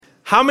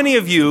How many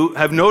of you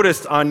have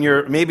noticed on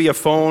your, maybe a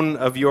phone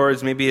of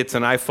yours, maybe it's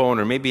an iPhone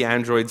or maybe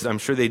Androids, I'm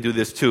sure they do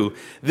this too,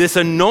 this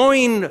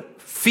annoying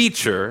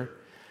feature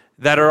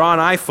that are on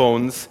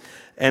iPhones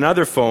and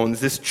other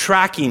phones, this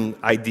tracking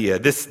idea,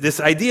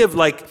 this idea of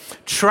like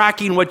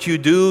tracking what you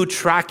do,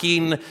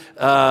 tracking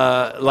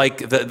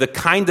like the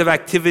kind of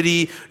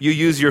activity you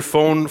use your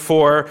phone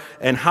for,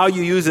 and how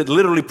you use it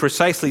literally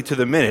precisely to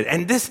the minute.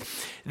 And this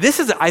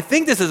is, I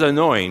think this is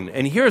annoying,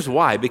 and here's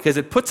why, because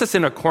it puts us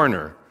in a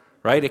corner,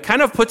 right? It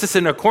kind of puts us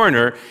in a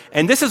corner,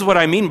 and this is what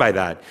I mean by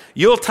that.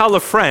 You'll tell a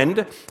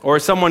friend or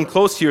someone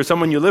close to you or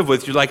someone you live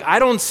with, you're like, I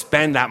don't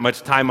spend that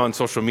much time on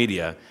social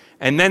media.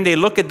 And then they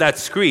look at that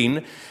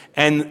screen,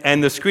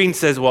 and the screen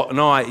says, well,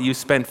 no, you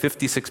spent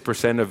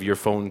 56% of your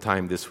phone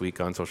time this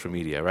week on social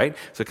media, right?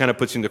 So it kind of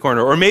puts you in the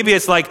corner. Or maybe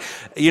it's like,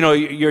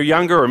 you're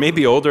younger or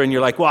maybe older, and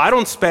you're like, well, I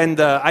don't spend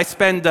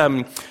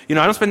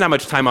that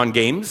much time on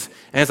games.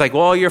 And it's like,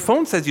 well, your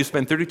phone says you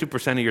spend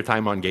 32% of your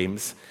time on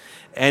games.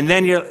 And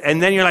then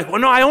you're like, well,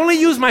 no, I only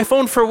use my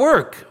phone for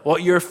work. Well,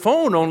 your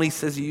phone only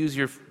says you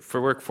use for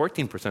work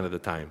 14% of the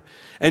time.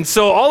 And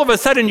so all of a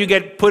sudden you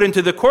get put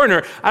into the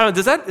corner. I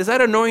don't know, is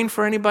that annoying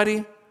for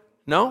anybody?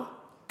 No?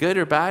 Good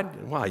or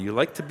bad? Wow, you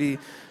like to be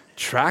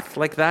tracked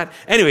like that?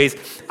 Anyways,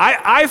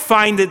 I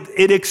find that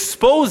it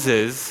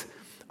exposes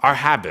our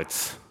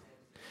habits.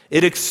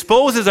 It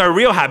exposes our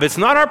real habits,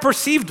 not our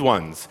perceived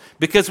ones,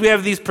 because we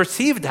have these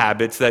perceived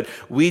habits that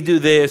we do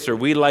this, or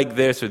we like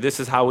this, or this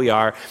is how we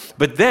are.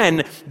 But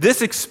then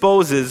this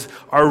exposes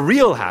our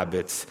real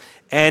habits.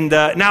 And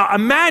now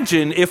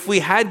imagine if we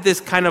had this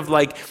kind of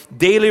like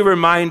daily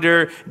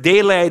reminder,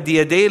 daily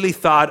idea, daily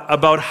thought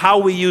about how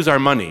we use our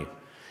money.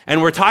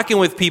 And we're talking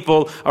with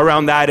people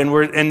around that, and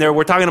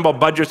we're talking about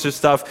budgets and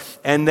stuff,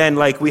 and then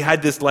like we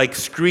had this like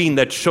screen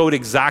that showed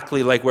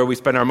exactly like where we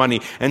spend our money.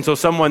 And so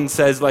someone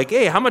says like,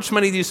 hey, how much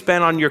money do you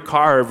spend on your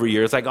car every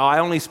year? It's like, oh, I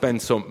only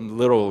spend so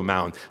little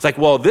amount. It's like,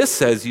 well, this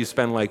says you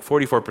spend like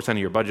 44% of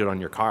your budget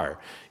on your car,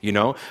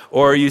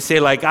 Or you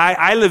say like,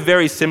 I live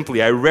very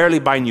simply, I rarely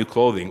buy new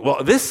clothing.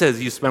 Well, this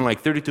says you spend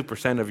like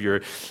 32% of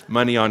your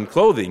money on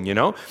clothing,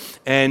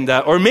 And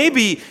or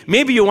maybe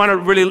you want to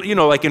really,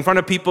 like in front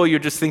of people, you're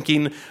just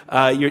thinking,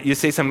 you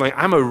say something like,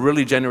 I'm a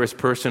really generous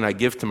person. I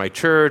give to my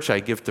church. I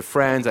give to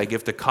friends. I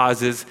give to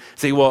causes.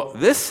 Say, well,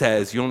 this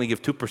says you only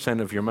give 2%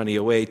 of your money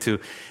away to...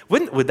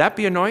 Would that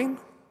be annoying?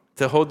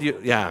 To hold you...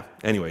 Yeah,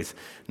 anyways.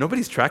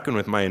 Nobody's tracking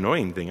with my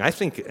annoying thing. I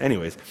think...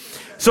 Anyways.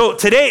 So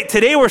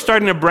today we're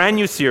starting a brand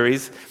new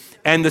series,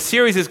 and the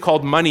series is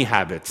called Money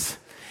Habits.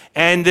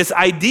 And this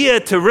idea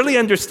to really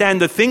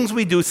understand the things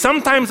we do,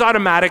 sometimes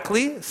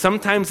automatically,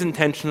 sometimes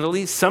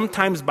intentionally,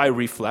 sometimes by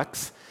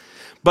reflex.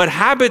 But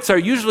habits are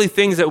usually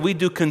things that we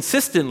do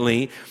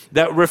consistently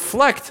that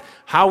reflect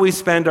how we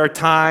spend our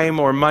time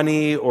or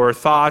money or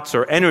thoughts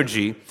or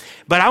energy.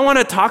 But I want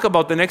to talk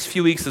about the next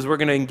few weeks as we're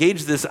going to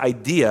engage this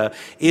idea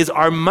is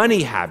our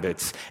money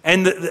habits.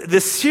 And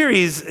this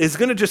series is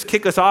going to just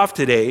kick us off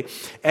today.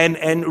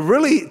 And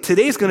really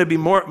today's going to be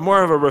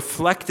more of a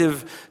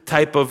reflective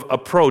type of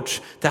approach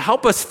to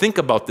help us think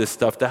about this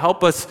stuff, to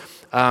help us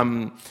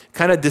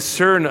kind of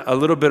discern a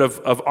little bit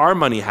of our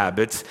money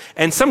habits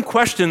and some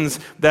questions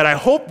that I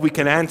hope we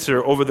can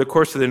answer over the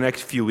course of the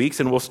next few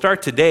weeks. And we'll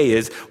start today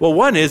is, well,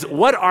 one is,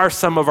 what are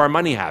some of our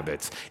money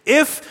habits?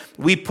 If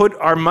we put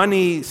our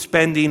money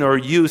spending or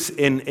use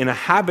in a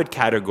habit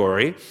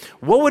category,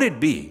 what would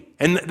it be?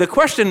 And that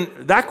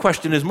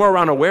question is more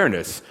around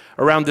awareness,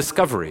 around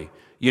discovery.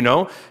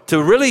 To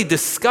really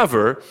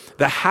discover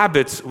the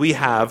habits we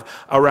have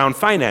around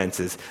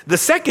finances. The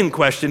second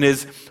question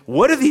is,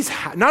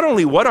 not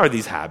only what are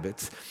these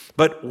habits,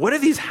 but what do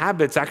these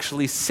habits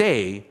actually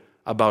say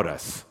about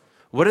us?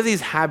 What do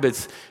these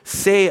habits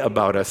say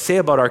about us, say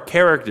about our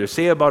character,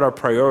 say about our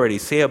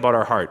priorities, say about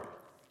our heart?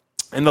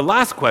 And the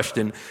last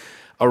question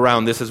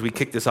around this as we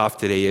kick this off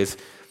today is,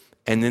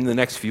 and in the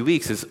next few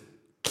weeks is,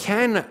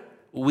 can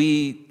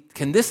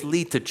this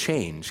lead to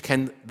change?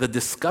 Can the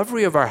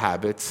discovery of our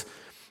habits,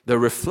 the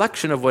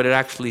reflection of what it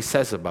actually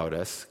says about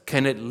us,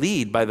 can it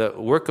lead by the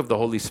work of the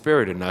Holy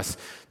Spirit in us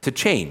to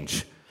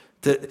change?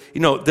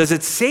 Does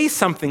it say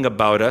something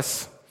about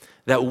us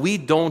that we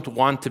don't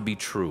want to be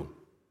true?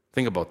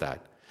 Think about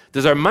that.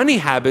 Does our money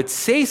habits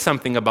say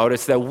something about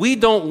us that we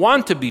don't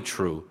want to be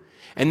true?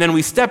 And then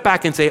we step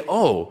back and say,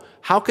 oh,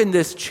 how can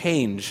this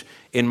change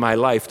in my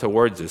life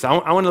towards this?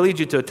 I want to lead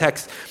you to a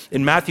text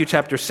in Matthew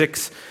chapter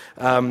 6,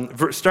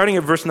 starting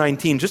at verse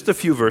 19, just a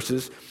few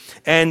verses.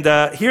 And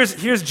here's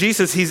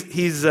Jesus.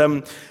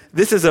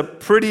 This is a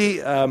pretty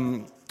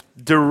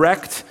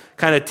direct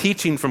kind of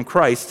teaching from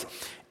Christ.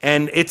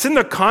 And it's in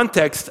the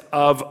context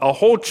of a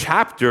whole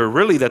chapter,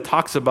 really, that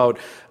talks about,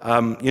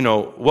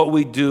 what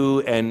we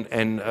do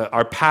and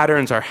our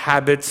patterns, our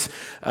habits,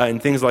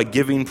 and things like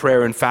giving,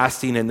 prayer, and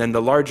fasting. And then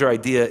the larger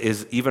idea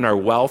is even our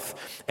wealth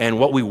and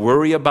what we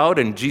worry about.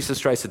 And Jesus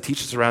tries to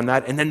teach us around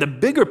that. And then the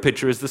bigger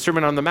picture is the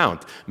Sermon on the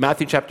Mount,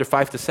 Matthew chapter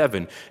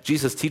 5-7.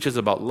 Jesus teaches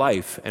about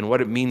life and what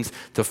it means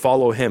to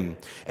follow him.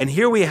 And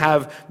here we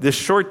have this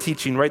short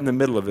teaching right in the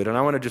middle of it. And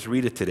I want to just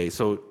read it today.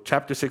 So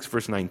chapter 6,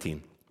 verse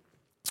 19.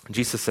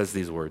 Jesus says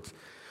these words,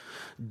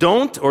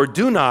 "Don't or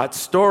do not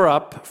store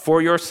up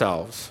for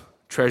yourselves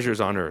treasures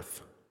on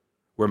earth,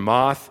 where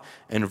moth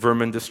and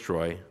vermin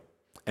destroy,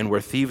 and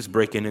where thieves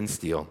break in and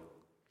steal.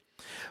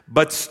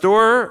 But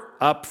store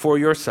up for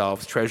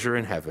yourselves treasure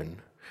in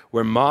heaven,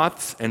 where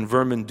moths and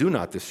vermin do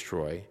not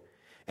destroy,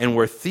 and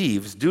where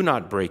thieves do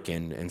not break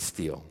in and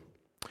steal.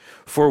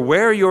 For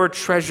where your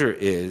treasure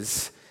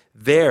is,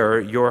 there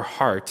your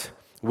heart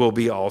will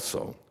be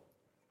also."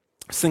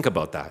 Think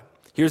about that.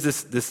 Here's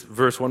this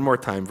verse one more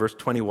time, verse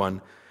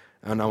 21,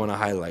 and I want to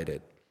highlight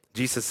it.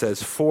 Jesus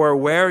says, "For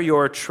where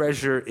your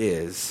treasure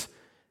is,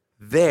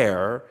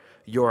 there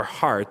your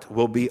heart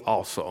will be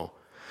also."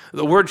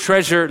 The word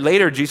treasure,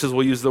 later Jesus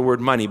will use the word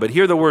money, but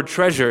here the word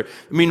treasure,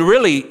 I mean,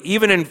 really,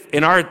 even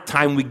in our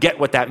time, we get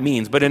what that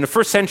means. But in the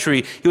first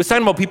century, he was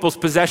talking about people's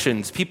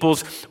possessions,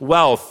 people's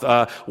wealth,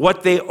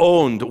 what they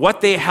owned, what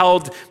they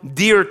held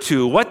dear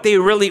to, what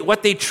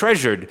they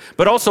treasured,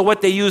 but also what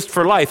they used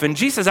for life. And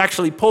Jesus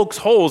actually pokes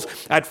holes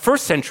at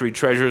first century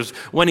treasures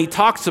when he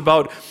talks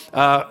about,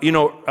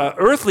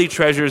 earthly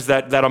treasures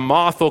that a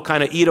moth will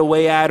kind of eat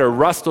away at, or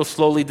rust will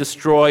slowly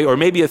destroy, or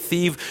maybe a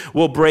thief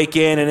will break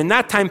in. And in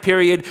that time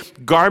period,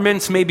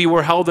 garments maybe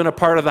were held in a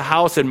part of the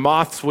house and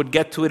moths would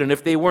get to it. And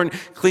if they weren't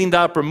cleaned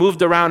up or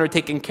moved around or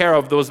taken care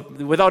of, those,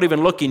 without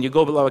even looking, you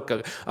go like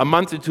a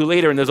month or two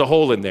later and there's a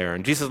hole in there.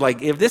 And Jesus is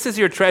like, if this is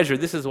your treasure,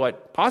 this is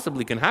what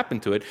possibly can happen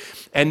to it.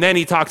 And then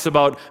he talks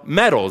about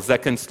metals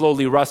that can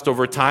slowly rust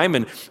over time,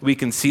 and we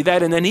can see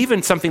that. And then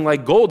even something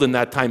like gold in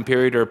that time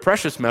period, or a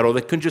precious metal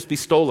that could just be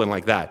stolen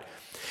like that.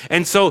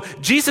 And so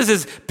Jesus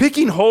is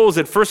picking holes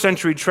at first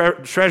century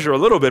treasure a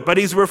little bit, but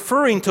he's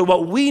referring to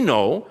what we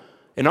know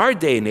in our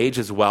day and age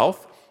as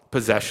wealth,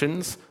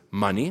 possessions,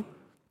 money,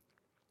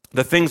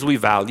 the things we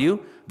value,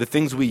 the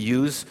things we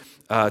use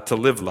to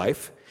live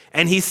life.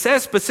 And he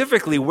says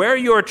specifically, where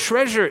your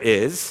treasure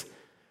is,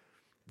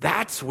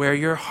 that's where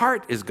your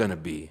heart is going to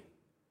be.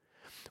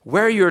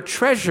 Where your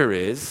treasure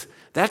is,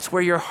 that's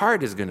where your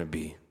heart is going to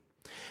be.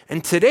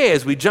 And today,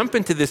 as we jump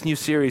into this new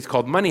series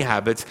called Money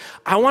Habits,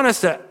 I want us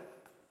to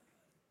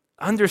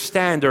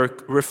understand or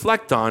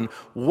reflect on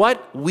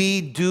what we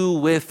do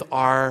with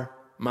our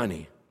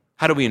money.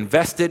 How do we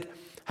invest it?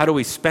 How do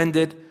we spend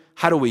it?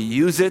 How do we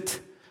use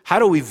it? How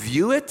do we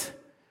view it?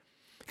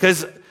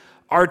 Because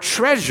our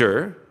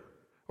treasure,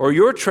 or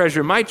your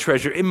treasure, my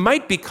treasure, it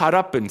might be caught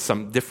up in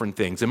some different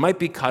things. It might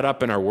be caught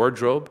up in our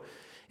wardrobe.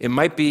 It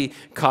might be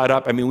caught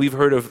up, we've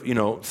heard of,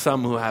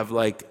 some who have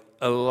like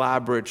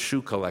elaborate shoe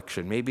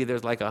collection. Maybe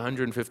there's like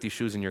 150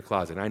 shoes in your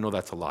closet. I know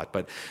that's a lot,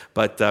 but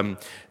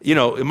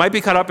it might be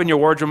caught up in your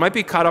wardrobe, it might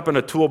be caught up in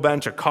a tool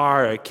bench, a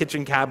car, a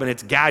kitchen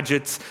cabinets,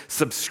 gadgets,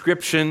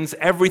 subscriptions.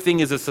 Everything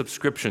is a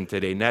subscription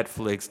today.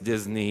 Netflix,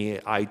 Disney,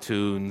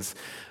 iTunes,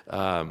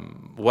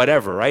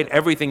 whatever, right?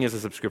 Everything is a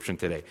subscription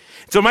today.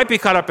 So it might be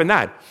caught up in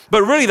that.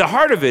 But really the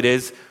heart of it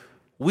is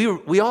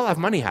we all have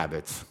money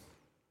habits.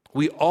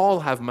 We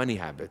all have money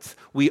habits.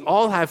 We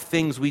all have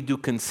things we do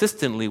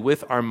consistently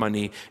with our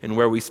money and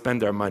where we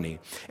spend our money.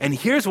 And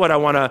here's what I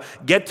want to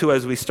get to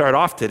as we start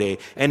off today,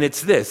 and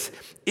it's this.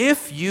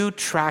 If you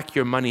track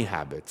your money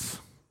habits,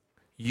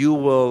 you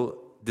will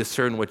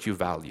discern what you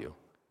value.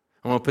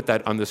 I want to put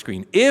that on the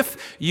screen.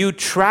 If you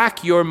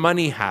track your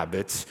money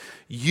habits,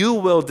 you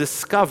will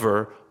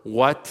discover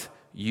what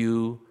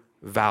you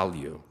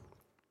value.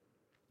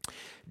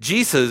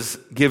 Jesus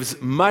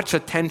gives much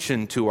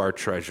attention to our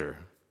treasure.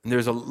 And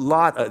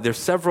there's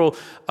several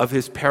of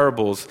his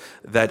parables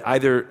that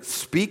either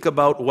speak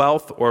about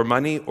wealth or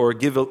money or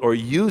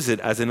use it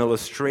as an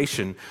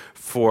illustration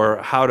for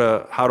how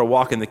to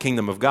walk in the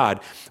kingdom of God.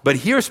 But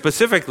here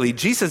specifically,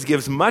 Jesus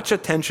gives much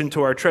attention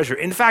to our treasure.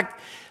 In fact,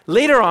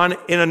 later on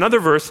in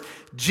another verse,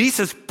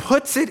 Jesus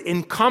puts it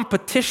in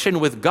competition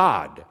with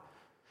God.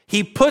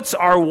 He puts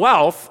our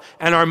wealth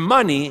and our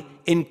money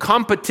in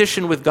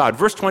competition with God.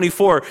 Verse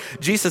 24,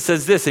 Jesus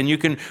says this, and you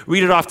can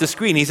read it off the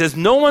screen. He says,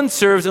 no one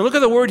serves, and look at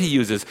the word he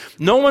uses.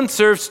 No one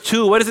serves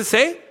two, what does it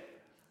say?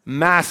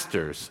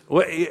 Masters.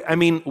 I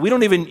mean, we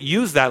don't even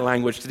use that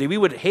language today. We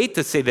would hate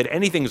to say that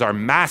anything's our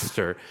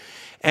master.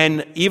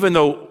 And even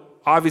though,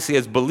 obviously,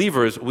 as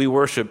believers, we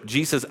worship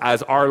Jesus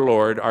as our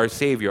Lord, our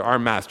Savior, our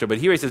Master. But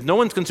here he says, no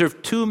one can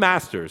serve two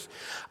masters.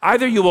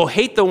 Either you will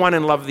hate the one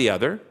and love the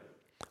other,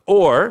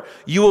 or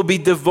you will be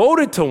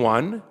devoted to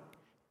one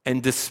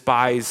and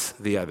despise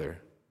the other.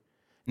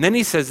 And then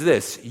he says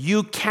this,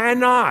 you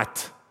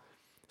cannot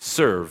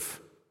serve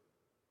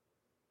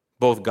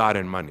both God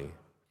and money.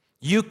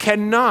 You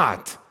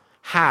cannot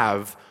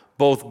have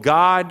both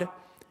God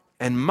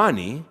and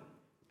money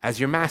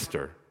as your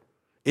master.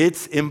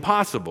 It's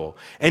impossible.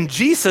 And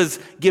Jesus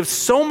gives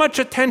so much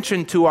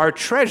attention to our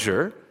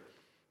treasure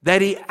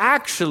that he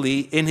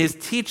actually, in his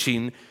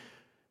teaching,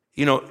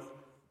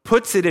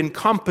 puts it in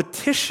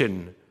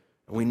competition.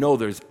 We know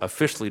there's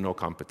officially no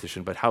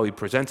competition, but how he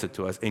presents it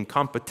to us, in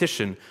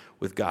competition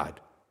with God.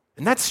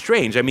 And that's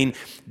strange. I mean,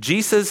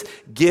 Jesus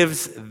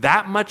gives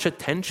that much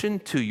attention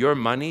to your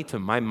money, to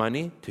my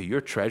money, to your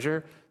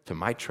treasure, to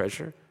my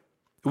treasure.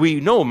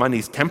 We know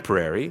money's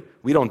temporary.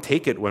 We don't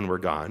take it when we're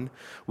gone.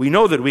 We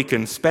know that we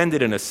can spend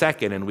it in a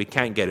second and we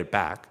can't get it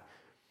back.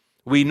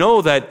 We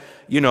know that,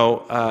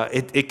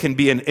 it can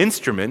be an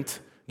instrument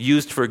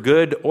used for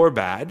good or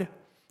bad.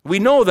 We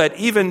know that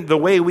even the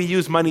way we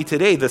use money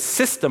today, the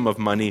system of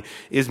money,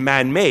 is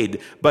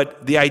man-made.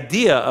 But the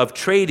idea of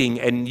trading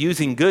and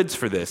using goods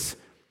for this,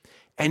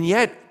 and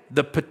yet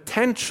the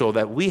potential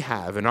that we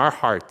have in our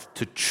heart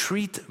to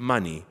treat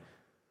money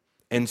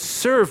and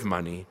serve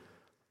money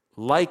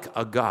like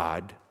a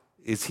God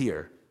is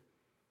here.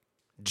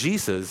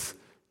 Jesus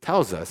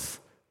tells us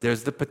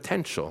there's the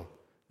potential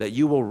that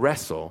you will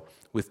wrestle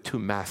with two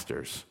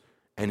masters.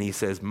 And he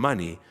says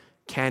money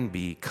can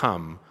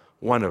become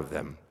one of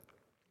them.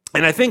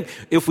 And I think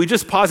if we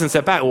just pause and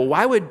step back, well,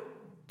 why would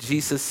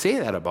Jesus say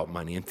that about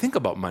money? And think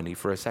about money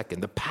for a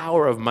second. The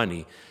power of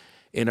money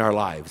in our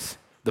lives.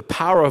 The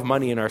power of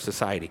money in our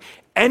society.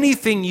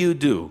 Anything you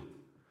do,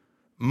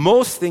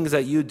 most things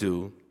that you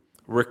do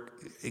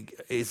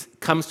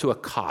comes to a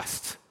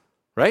cost,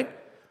 right?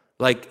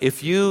 Like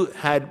if you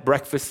had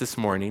breakfast this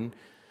morning,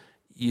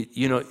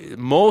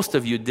 most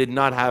of you did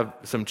not have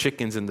some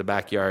chickens in the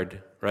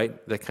backyard,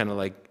 right? That kind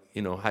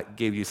of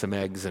gave you some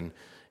eggs,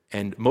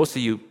 and most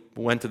of you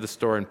went to the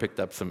store and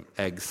picked up some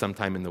eggs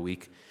sometime in the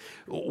week.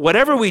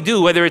 Whatever we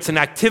do, whether it's an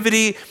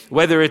activity,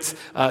 whether it's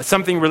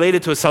something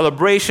related to a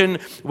celebration,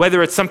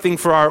 whether it's something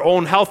for our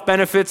own health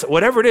benefits,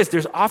 whatever it is,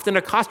 there's often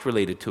a cost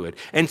related to it.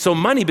 And so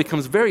money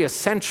becomes very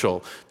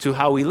essential to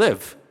how we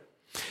live.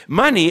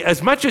 Money,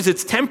 as much as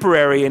it's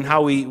temporary in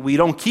how we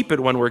don't keep it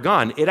when we're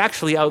gone, it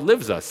actually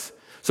outlives us.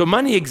 So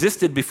money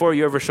existed before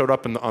you ever showed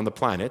up on the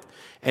planet,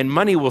 and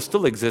money will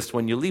still exist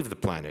when you leave the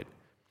planet.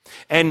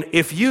 And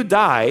if you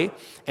die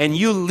and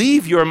you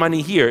leave your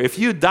money here, if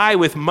you die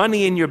with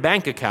money in your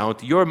bank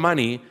account, your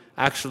money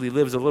actually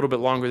lives a little bit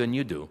longer than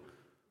you do.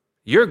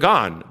 You're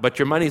gone, but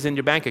your money's in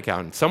your bank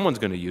account. Someone's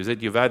going to use it.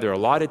 You've either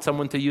allotted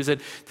someone to use it,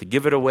 to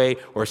give it away,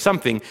 or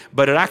something,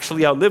 but it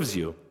actually outlives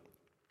you.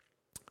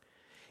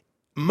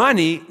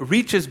 Money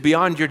reaches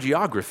beyond your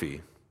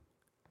geography.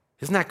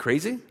 Isn't that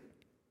crazy?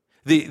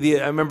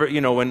 I remember,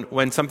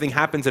 when something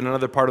happens in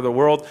another part of the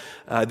world,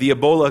 the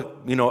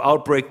Ebola,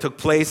 outbreak took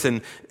place,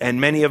 and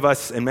many of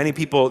us and many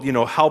people,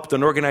 helped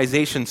an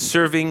organization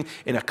serving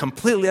in a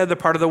completely other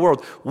part of the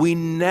world. We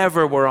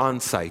never were on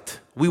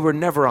site. We were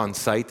never on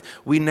site.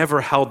 We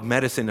never held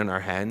medicine in our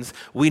hands.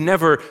 We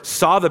never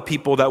saw the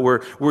people that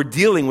were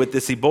dealing with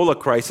this Ebola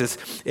crisis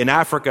in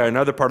Africa and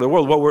other part of the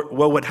world.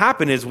 What would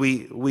happen is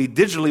we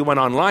digitally went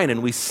online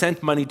and we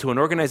sent money to an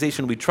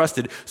organization we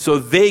trusted so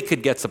they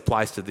could get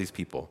supplies to these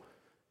people.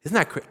 Isn't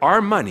that crazy?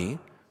 Our money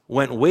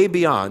went way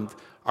beyond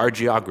our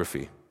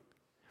geography.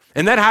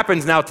 And that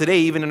happens now today,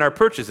 even in our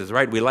purchases,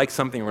 right? We like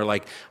something, we're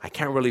like, I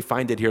can't really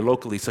find it here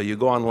locally, so you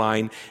go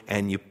online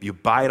and you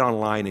buy it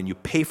online and you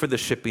pay for the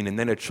shipping, and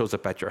then it shows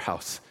up at your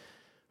house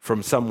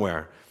from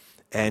somewhere.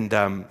 And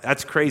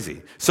that's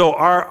crazy. So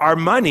our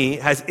money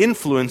has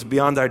influence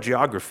beyond our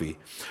geography.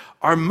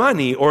 Our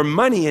money, or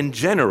money in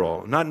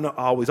general, not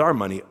always our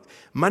money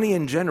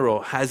in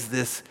general has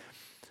this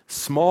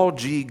small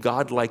g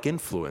godlike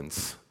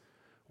influence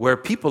where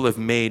people have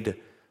made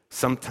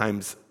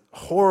sometimes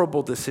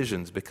horrible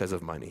decisions because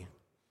of money.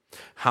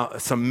 How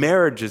some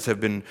marriages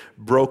have been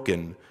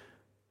broken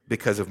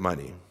because of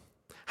money.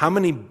 How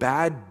many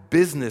bad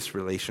business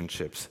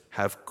relationships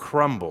have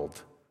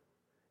crumbled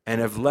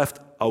and have left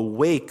a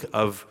wake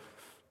of,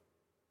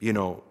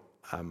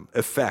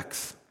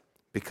 effects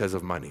because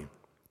of money.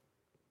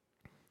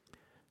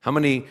 How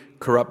many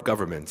corrupt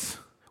governments?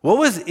 What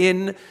was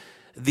in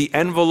the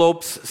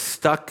envelopes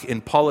stuck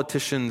in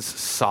politicians'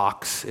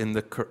 socks in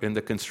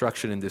the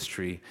construction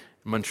industry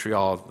in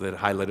Montreal that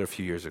highlighted a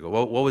few years ago?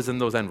 What was in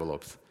those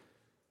envelopes?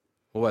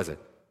 What was it?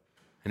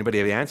 Anybody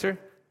have the answer?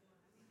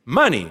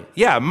 Money.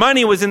 Yeah,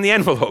 money was in the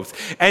envelopes.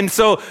 And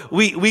so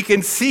we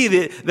can see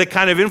the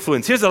kind of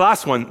influence. Here's the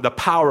last one, the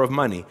power of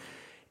money.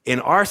 In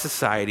our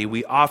society,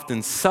 we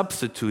often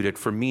substitute it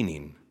for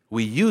meaning.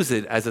 We use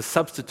it as a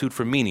substitute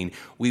for meaning.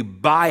 We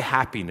buy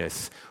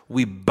happiness.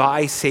 We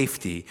buy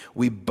safety.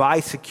 We buy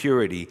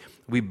security.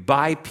 We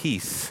buy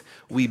peace.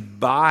 We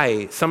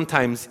buy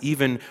sometimes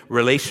even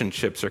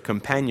relationships or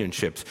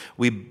companionships.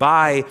 We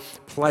buy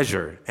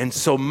pleasure. And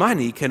so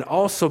money can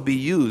also be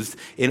used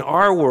in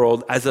our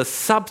world as a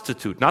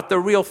substitute, not the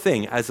real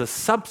thing, as a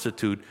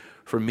substitute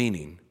for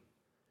meaning.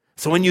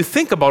 So when you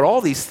think about all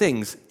these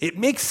things, it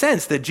makes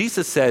sense that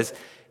Jesus says,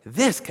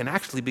 this can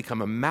actually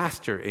become a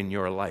master in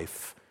your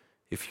life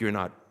if you're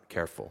not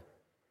careful.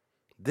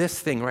 This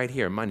thing right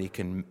here, money,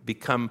 can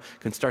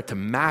start to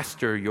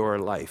master your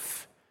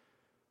life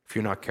if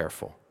you're not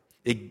careful.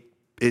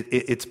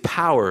 Its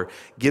power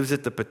gives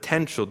it the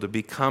potential to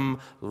become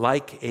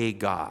like a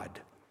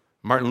god.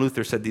 Martin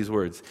Luther said these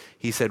words.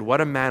 He said,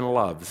 what a man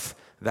loves,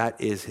 that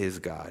is his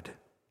God.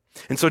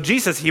 And so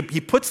Jesus,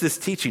 he puts this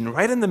teaching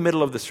right in the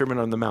middle of the Sermon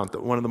on the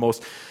Mount, one of the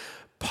most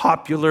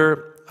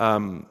popular,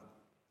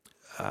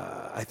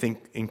 I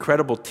think,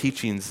 incredible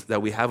teachings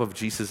that we have of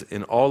Jesus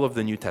in all of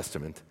the New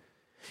Testament.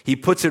 He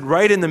puts it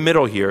right in the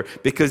middle here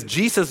because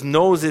Jesus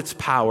knows its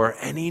power,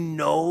 and he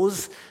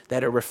knows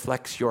that it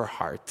reflects your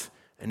heart,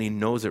 and he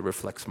knows it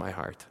reflects my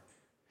heart.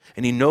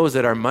 And he knows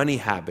that our money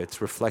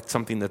habits reflect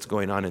something that's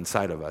going on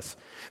inside of us.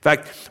 In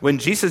fact, when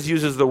Jesus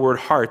uses the word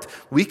heart,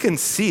 we can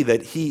see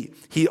that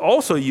he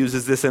also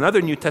uses this, and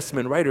other New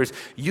Testament writers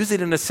use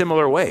it in a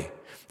similar way,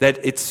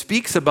 that it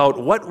speaks about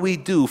what we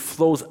do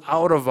flows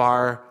out of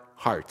our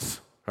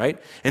hearts. Right?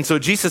 And so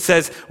Jesus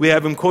says, we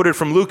have him quoted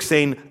from Luke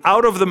saying,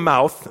 out of the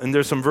mouth, and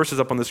there's some verses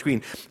up on the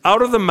screen,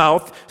 out of the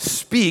mouth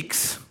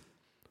speaks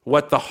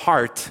what the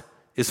heart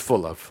is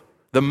full of.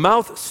 The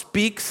mouth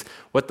speaks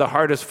what the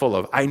heart is full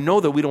of. I know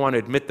that we don't want to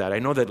admit that. I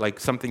know that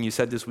like something you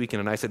said this weekend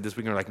and I said this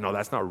weekend, you're like, no,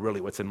 that's not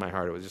really what's in my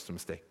heart. It was just a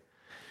mistake.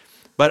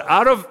 But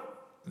out of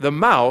the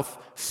mouth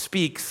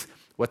speaks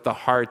what the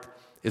heart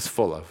is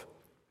full of.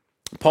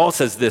 Paul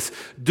says this,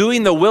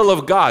 doing the will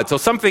of God. So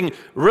something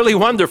really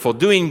wonderful,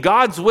 doing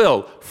God's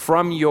will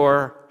from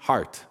your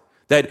heart.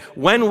 That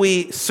when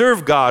we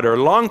serve God or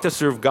long to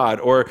serve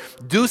God or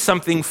do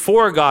something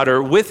for God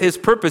or with his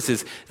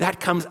purposes, that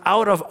comes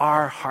out of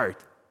our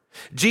heart.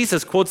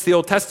 Jesus quotes the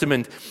Old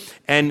Testament,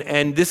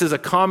 and this is a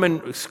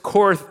common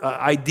core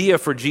idea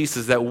for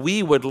Jesus, that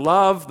we would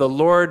love the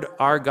Lord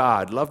our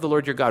God, love the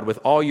Lord your God with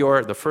all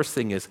your, the first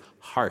thing is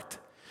heart.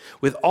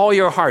 With all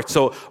your heart.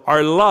 So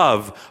our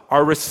love,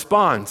 our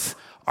response,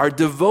 our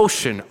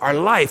devotion, our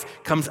life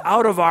comes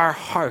out of our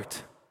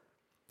heart.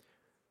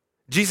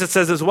 Jesus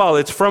says as well,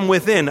 it's from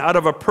within, out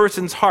of a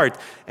person's heart.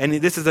 And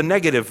this is a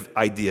negative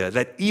idea,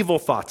 that evil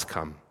thoughts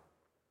come.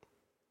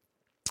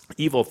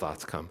 Evil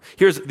thoughts come.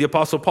 Here's the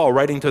Apostle Paul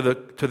writing to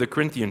the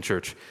Corinthian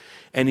church.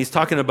 And he's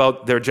talking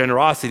about their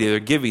generosity, their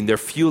giving, their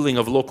fueling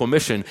of local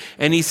mission.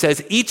 And he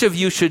says, each of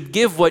you should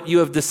give what you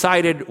have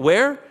decided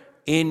where?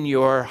 In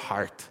your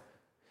heart.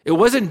 It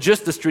wasn't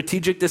just a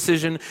strategic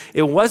decision.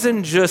 It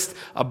wasn't just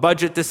a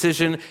budget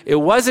decision. It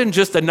wasn't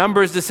just a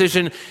numbers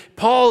decision.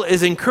 Paul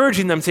is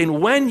encouraging them, saying,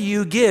 when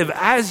you give,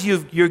 as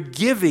you're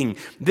giving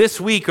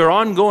this week or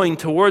ongoing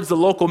towards the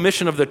local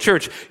mission of the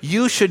church,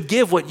 you should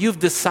give what you've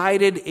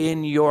decided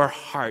in your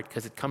heart,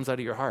 because it comes out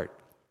of your heart.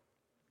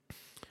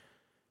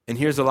 And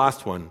here's the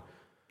last one.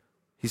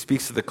 He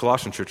speaks to the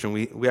Colossian church, and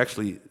we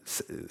actually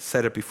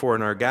said it before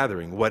in our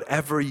gathering.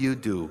 Whatever you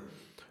do,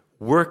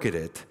 work at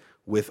it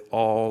with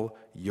all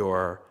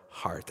your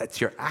heart. That's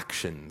your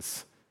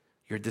actions,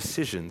 your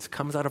decisions,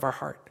 comes out of our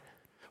heart.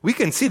 We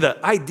can see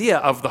the idea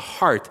of the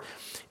heart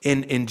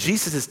in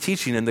Jesus'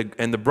 teaching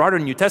and the broader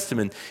New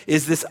Testament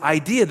is this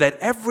idea that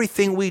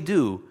everything we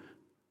do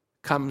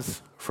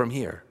comes from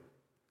here.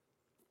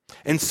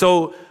 And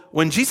so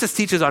when Jesus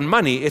teaches on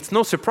money, it's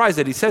no surprise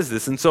that he says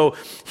this. And so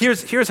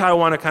here's how I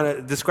want to kind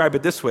of describe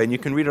it this way, and you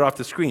can read it off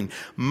the screen.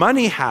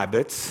 Money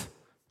habits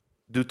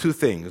do two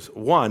things.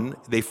 One,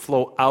 they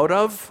flow out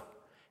of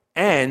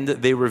and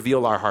they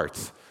reveal our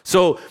hearts.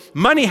 So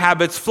money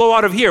habits flow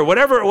out of here.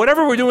 Whatever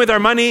we're doing with our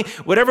money,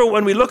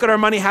 when we look at our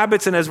money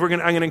habits, and as I'm going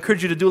to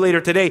encourage you to do later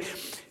today,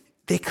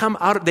 they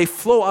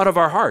flow out of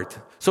our heart.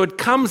 So it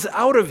comes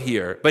out of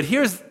here. But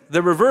here's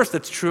the reverse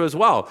that's true as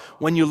well.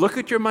 When you look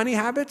at your money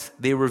habits,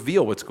 they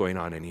reveal what's going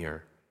on in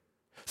here.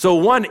 So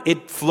one,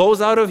 it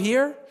flows out of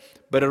here,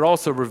 but it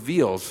also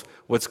reveals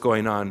what's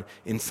going on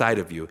inside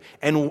of you.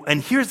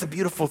 And here's the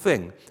beautiful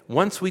thing.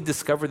 Once we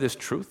discover this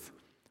truth,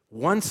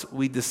 once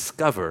we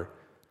discover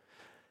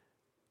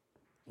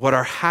what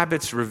our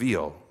habits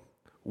reveal,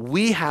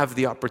 we have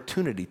the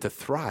opportunity to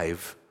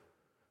thrive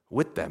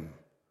with them.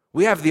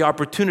 We have the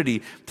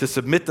opportunity to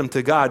submit them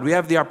to God. We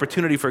have the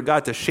opportunity for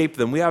God to shape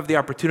them. We have the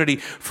opportunity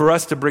for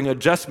us to bring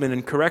adjustment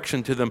and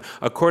correction to them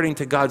according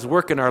to God's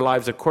work in our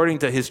lives, according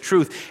to his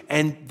truth.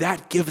 And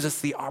that gives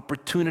us the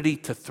opportunity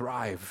to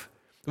thrive.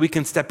 We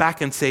can step back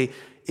and say,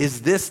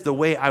 is this the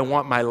way I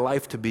want my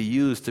life to be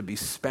used, to be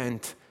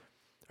spent?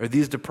 Are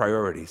these the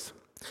priorities?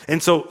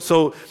 And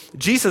so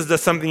Jesus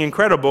does something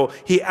incredible.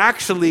 He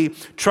actually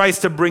tries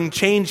to bring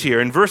change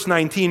here. In verse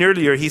 19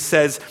 earlier, he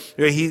says,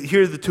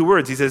 here's the two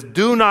words. He says,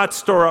 do not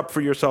store up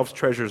for yourselves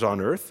treasures on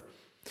earth.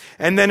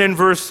 And then in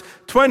verse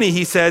 20,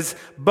 he says,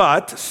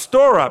 but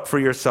store up for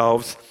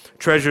yourselves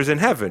treasures in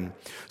heaven.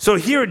 So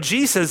here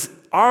Jesus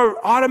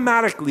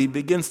automatically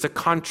begins to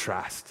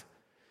contrast.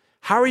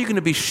 How are you going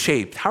to be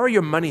shaped? How are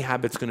your money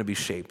habits going to be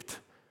shaped?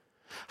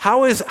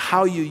 How is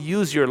how you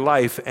use your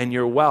life and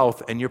your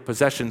wealth and your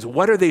possessions,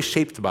 what are they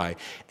shaped by?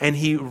 And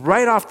he,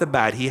 right off the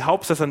bat, he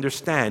helps us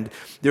understand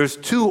there's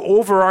two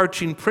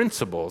overarching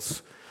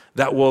principles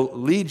that will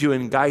lead you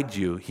and guide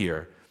you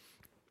here.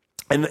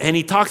 And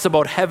he talks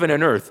about heaven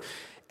and earth.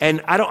 And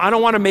I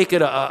don't want to make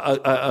it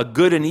a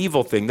good and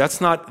evil thing.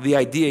 That's not the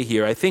idea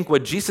here. I think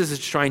what Jesus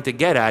is trying to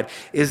get at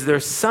is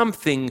there's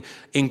something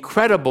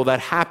incredible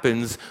that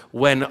happens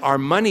when our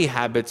money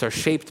habits are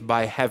shaped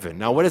by heaven.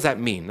 Now, what does that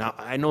mean? Now,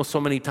 I know so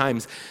many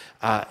times,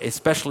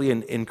 especially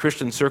in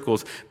Christian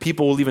circles,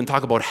 people will even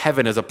talk about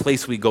heaven as a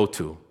place we go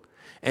to.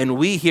 And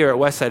we here at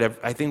Westside,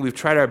 I think we've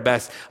tried our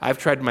best. I've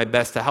tried my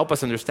best to help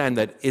us understand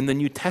that in the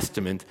New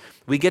Testament,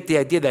 we get the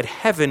idea that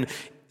heaven,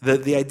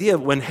 the idea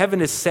when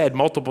heaven is said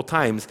multiple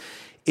times,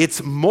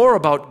 it's more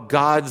about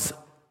God's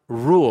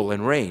rule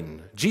and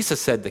reign.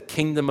 Jesus said the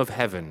kingdom of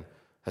heaven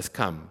has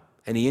come,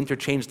 and he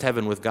interchanged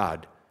heaven with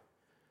God.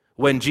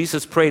 When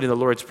Jesus prayed in the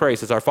Lord's Prayer, he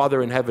says, "Our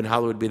Father in heaven,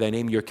 hallowed be thy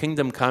name. Your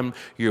kingdom come,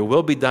 your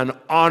will be done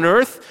on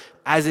earth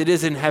as it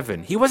is in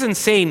heaven." He wasn't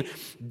saying,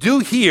 do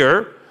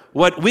here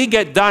what we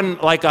get done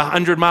like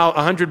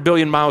 100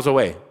 billion miles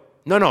away.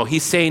 No.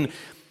 He's saying,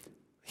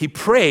 he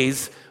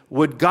prays,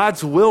 would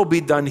God's will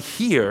be done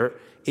here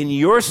in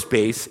your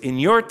space, in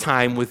your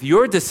time, with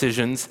your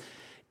decisions,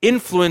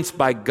 influenced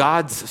by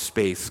God's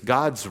space,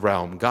 God's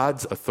realm,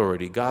 God's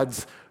authority,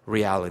 God's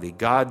reality,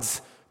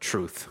 God's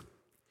truth.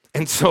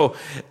 And so,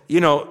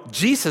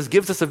 Jesus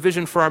gives us a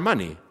vision for our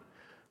money.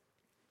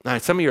 Now,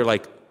 some of you are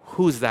like,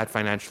 who's that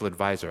financial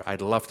advisor?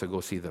 I'd love to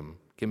go see them.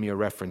 Give me a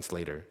reference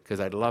later, because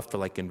I'd love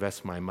to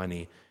invest my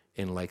money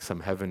in some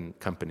heaven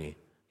company,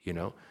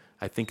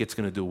 I think it's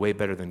going to do way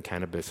better than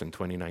cannabis in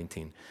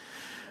 2019.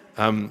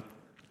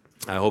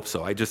 I hope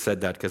so. I just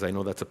said that because I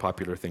know that's a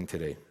popular thing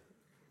today.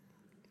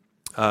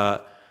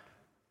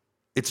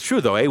 It's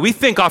true though, eh? We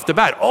think off the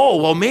bat,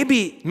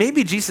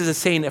 maybe Jesus is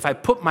saying if I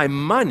put my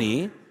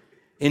money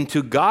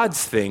into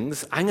God's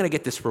things, I'm going to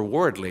get this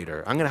reward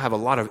later. I'm going to have a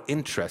lot of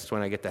interest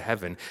when I get to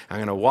heaven. I'm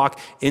going to walk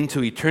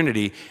into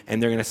eternity,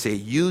 and they're going to say,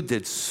 you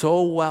did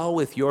so well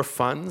with your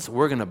funds,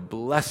 we're going to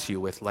bless you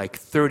with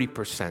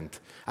 30%.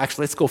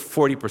 Actually, let's go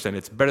 40%.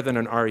 It's better than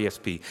an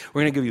RESP.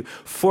 We're going to give you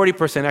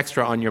 40%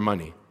 extra on your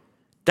money.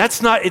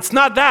 It's not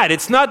that.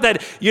 It's not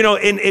that,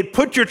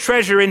 put your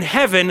treasure in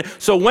heaven,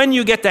 so when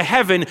you get to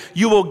heaven,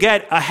 you will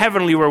get a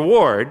heavenly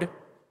reward.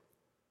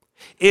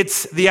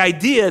 It's the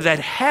idea that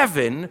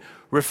heaven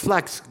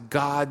reflects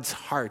God's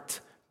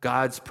heart,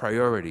 God's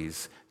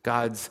priorities,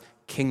 God's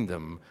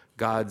kingdom,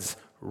 God's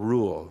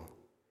rule.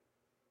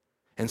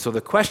 And so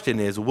the question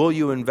is, will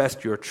you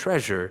invest your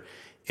treasure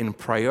in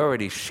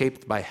priorities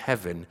shaped by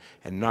heaven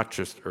and not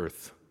just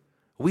earth?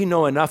 We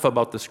know enough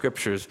about the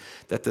Scriptures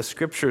that the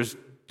Scriptures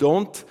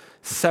don't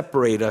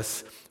separate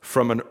us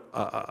from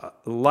a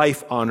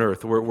life on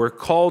earth. We're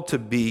called to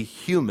be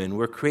human.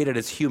 We're created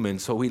as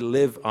humans, so we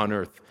live on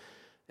earth.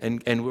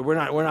 And we're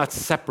not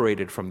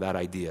separated from that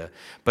idea.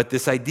 But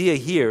this idea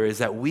here is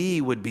that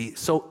we would be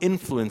so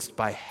influenced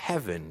by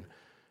heaven,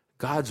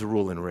 God's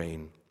rule and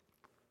reign.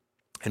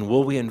 And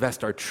will we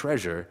invest our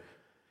treasure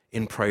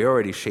in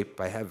priorities shaped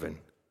by heaven?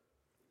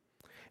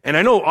 And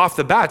I know off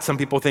the bat, some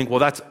people think, well,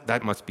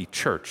 that must be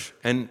church.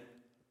 And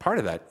part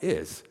of that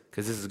is,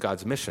 because this is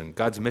God's mission.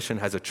 God's mission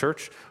has a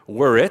church,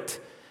 we're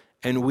it,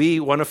 and we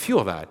want to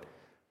fuel that.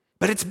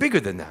 But it's bigger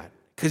than that,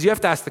 because you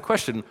have to ask the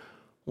question,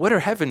 what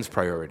are heaven's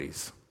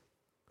priorities?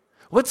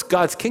 What's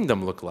God's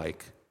kingdom look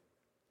like?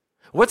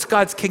 What's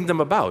God's kingdom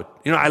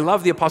about? I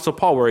love the Apostle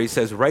Paul where he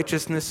says,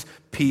 righteousness,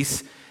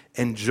 peace,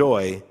 and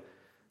joy,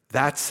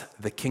 that's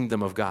the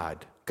kingdom of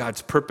God.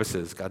 God's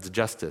purposes, God's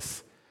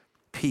justice,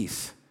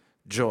 peace,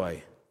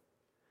 joy.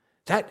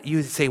 That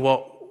you say,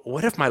 well,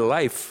 what if my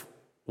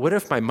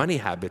money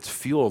habits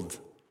fueled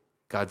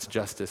God's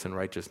justice and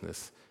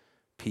righteousness,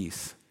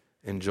 peace,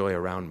 and joy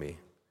around me?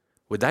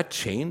 Would that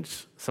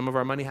change some of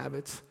our money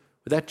habits?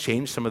 Would that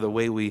change some of the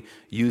way we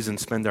use and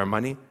spend our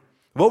money?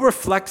 What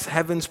reflects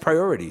heaven's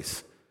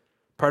priorities?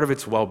 Part of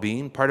its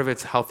well-being, part of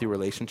its healthy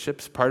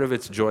relationships, part of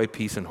its joy,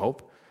 peace, and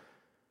hope.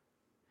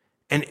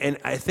 And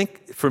I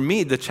think for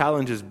me, the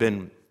challenge has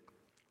been,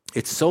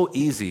 it's so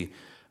easy,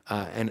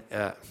 and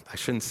I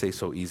shouldn't say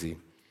so easy.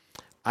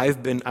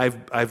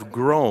 I've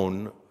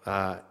grown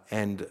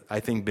and I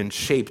think been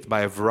shaped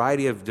by a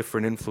variety of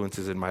different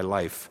influences in my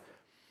life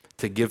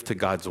to give to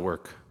God's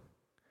work.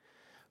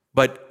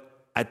 But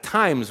at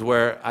times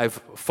where I've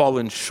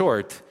fallen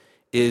short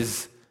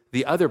is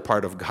the other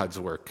part of God's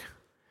work.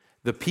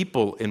 The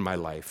people in my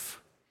life,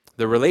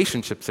 the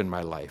relationships in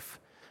my life,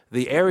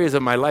 the areas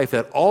of my life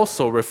that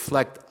also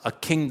reflect a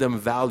kingdom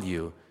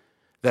value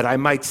that I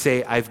might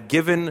say I've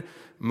given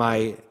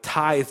my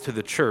tithe to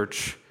the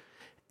church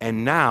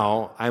and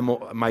now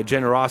my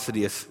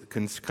generosity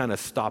can kind of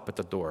stop at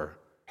the door.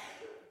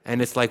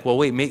 And it's like, well,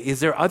 wait, is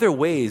there other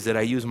ways that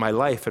I use my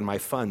life and my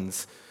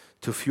funds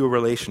to fuel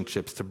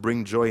relationships, to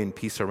bring joy and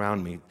peace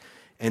around me,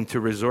 and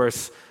to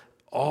resource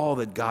all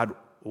that God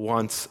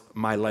wants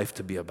my life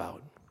to be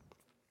about?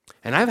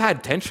 And I've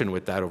had tension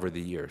with that over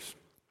the years.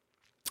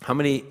 How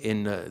many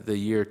in the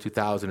year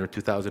 2000 or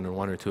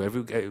 2001 or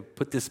two,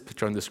 put this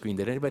picture on the screen,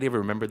 did anybody ever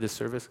remember this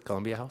service,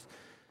 Columbia House?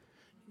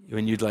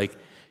 When you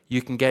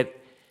can get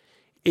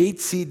 8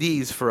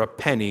 CDs for a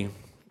penny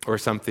or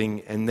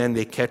something, and then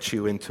they catch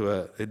you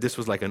into this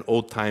was like an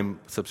old-time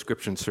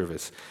subscription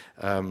service.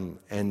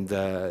 And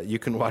you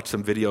can watch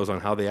some videos on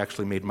how they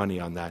actually made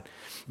money on that.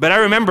 But I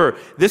remember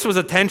this was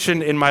a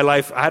tension in my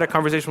life. I had a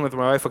conversation with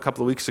my wife a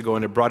couple of weeks ago,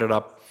 and it brought it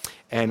up,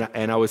 and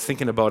I was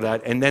thinking about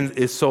that. And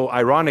then so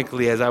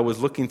ironically, as I was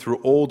looking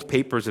through old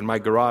papers in my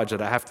garage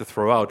that I have to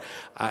throw out,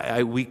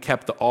 we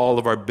kept all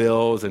of our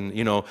bills and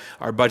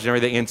our budget and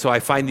everything. And so I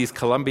find these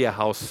Columbia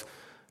House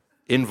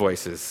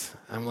invoices.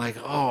 I'm like,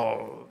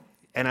 oh.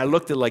 And I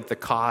looked at the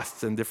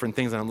costs and different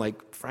things, and I'm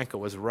like, Franco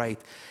was right.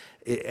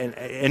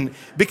 And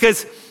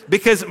because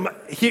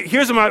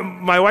here's what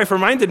my wife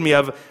reminded me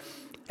of,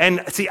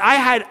 And see,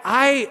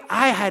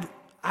 I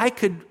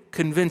could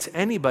convince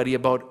anybody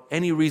about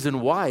any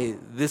reason why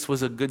this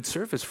was a good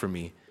service for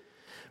me.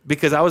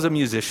 Because I was a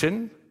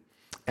musician,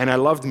 and I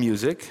loved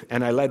music,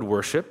 and I led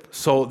worship.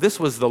 So this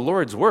was the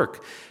Lord's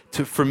work,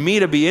 for me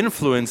to be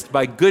influenced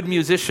by good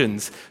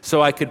musicians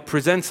so I could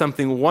present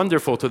something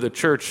wonderful to the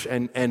church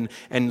and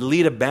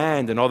lead a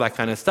band and all that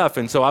kind of stuff.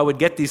 And so I would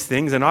get these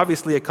things, and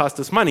obviously it cost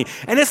us money.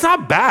 And it's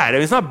not bad. I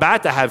mean, it's not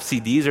bad to have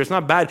CDs, or it's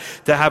not bad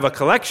to have a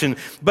collection.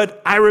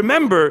 But I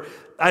remember,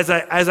 as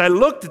I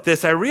looked at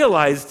this, I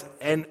realized,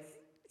 and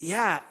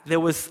yeah, there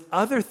was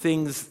other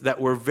things that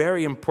were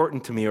very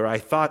important to me, or I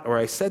thought, or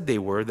I said they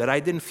were, that I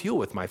didn't fuel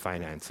with my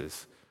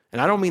finances.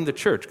 And I don't mean the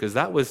church, because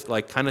that was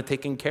like kind of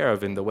taken care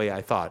of in the way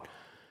I thought.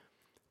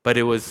 But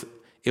it was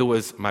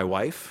my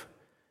wife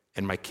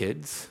and my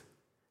kids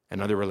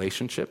and other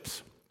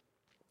relationships.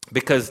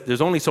 Because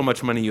there's only so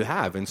much money you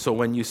have. And so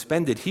when you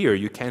spend it here,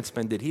 you can't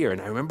spend it here. And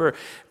I remember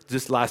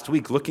just last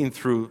week looking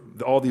through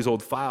all these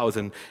old files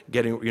and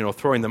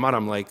throwing them out.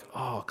 I'm like,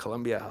 oh,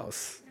 Columbia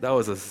House. That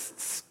was a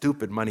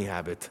stupid money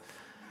habit.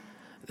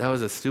 That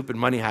was a stupid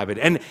money habit.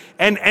 And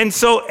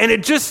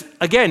it just,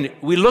 again,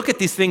 we look at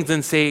these things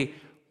and say,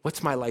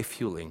 what's my life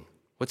fueling?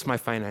 What's my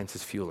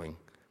finances fueling?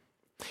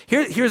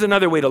 Here's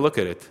another way to look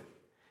at it.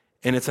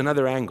 And it's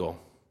another angle.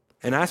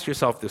 And ask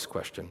yourself this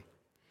question.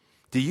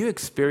 Do you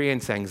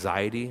experience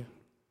anxiety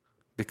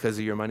because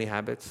of your money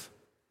habits?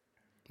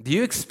 Do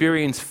you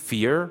experience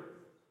fear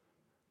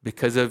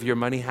because of your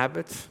money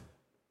habits?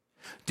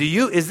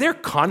 Is there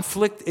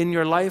conflict in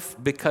your life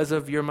because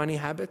of your money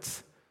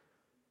habits?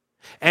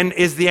 And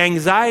is the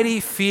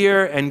anxiety,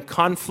 fear, and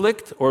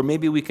conflict, or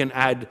maybe we can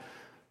add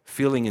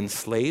feeling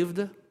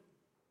enslaved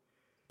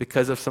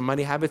because of some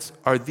money habits,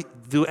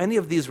 do any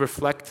of these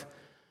reflect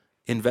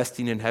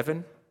investing in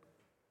heaven?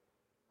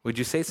 Would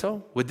you say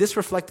so? Would this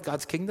reflect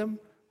God's kingdom?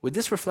 Would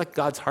this reflect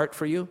God's heart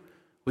for you?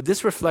 Would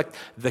this reflect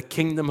the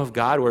kingdom of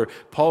God, where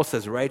Paul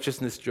says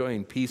righteousness, joy,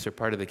 and peace are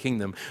part of the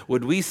kingdom?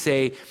 Would we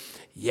say,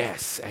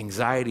 yes,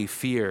 anxiety,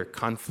 fear,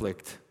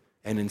 conflict,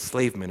 and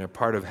enslavement are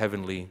part of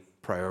heavenly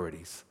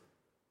priorities?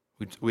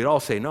 We'd all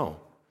say no.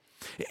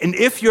 And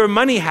if your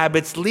money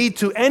habits lead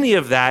to any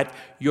of that,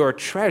 your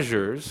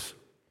treasures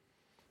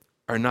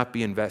are not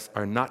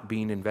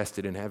being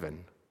invested in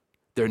heaven.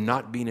 They're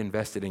not being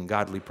invested in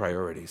godly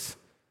priorities.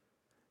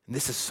 And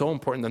this is so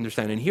important to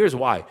understand. And here's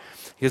why.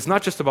 It's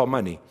not just about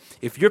money.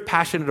 If you're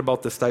passionate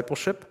about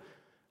discipleship,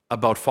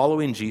 about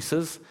following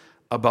Jesus,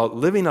 about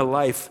living a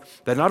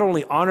life that not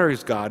only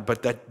honors God,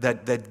 but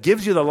that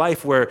gives you the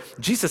life where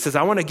Jesus says,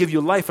 I want to give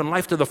you life and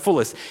life to the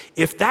fullest.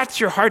 If that's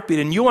your heartbeat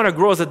and you want to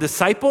grow as a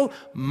disciple,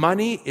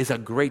 money is a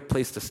great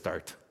place to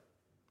start.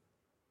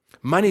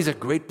 Money is a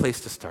great place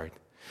to start.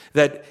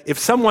 That if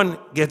someone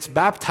gets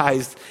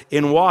baptized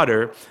in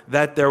water,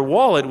 that their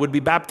wallet would be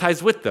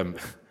baptized with them.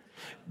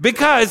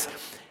 Because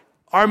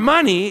our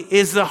money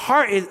is the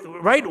heart,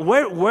 right?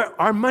 Where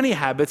our money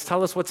habits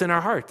tell us what's in our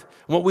heart,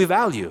 what we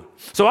value.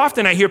 So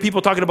often I hear people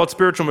talking about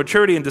spiritual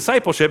maturity and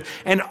discipleship,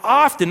 and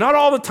often, not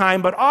all the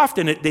time, but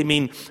often they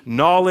mean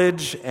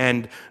knowledge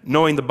and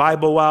knowing the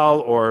Bible well,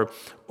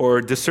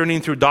 or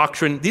discerning through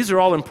doctrine. These are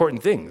all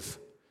important things.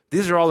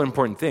 These are all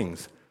important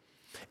things.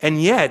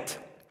 And yet,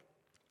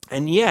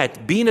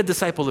 being a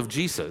disciple of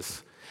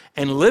Jesus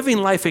and living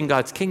life in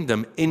God's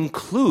kingdom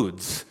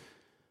includes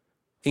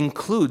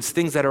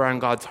things that are on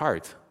God's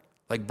heart,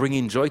 like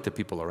bringing joy to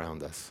people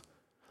around us,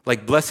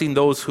 like blessing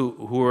those who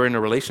we're in a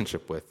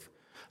relationship with,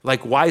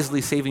 like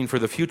wisely saving for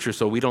the future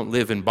so we don't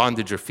live in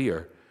bondage or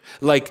fear,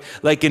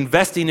 like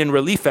investing in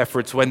relief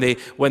efforts when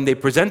they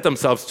present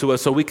themselves to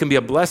us so we can be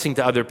a blessing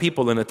to other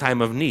people in a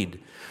time of need,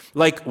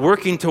 like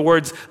working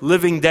towards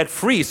living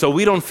debt-free so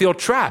we don't feel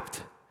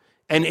trapped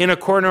and in a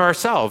corner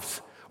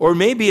ourselves. Or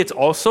maybe it's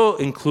also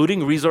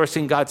including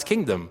resourcing God's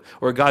kingdom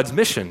or God's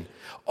mission.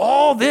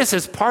 All this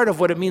is part of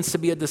what it means to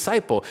be a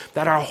disciple,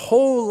 that our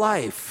whole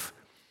life,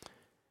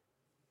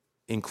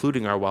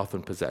 including our wealth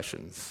and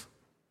possessions,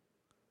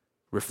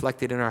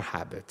 reflected in our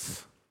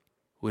habits,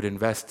 would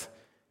invest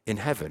in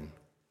heaven,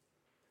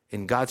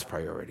 in God's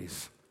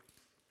priorities.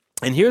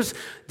 And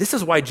this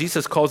is why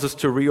Jesus calls us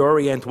to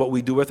reorient what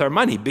we do with our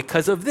money,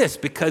 because of this,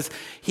 because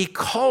he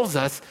calls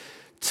us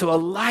to a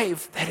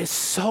life that is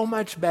so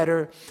much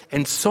better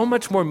and so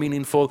much more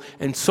meaningful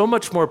and so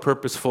much more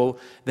purposeful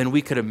than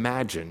we could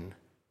imagine.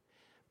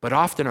 But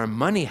often our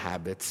money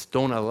habits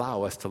don't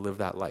allow us to live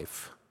that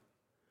life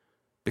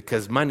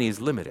because money is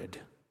limited.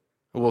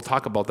 We'll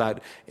talk about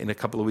that in a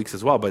couple of weeks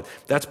as well, but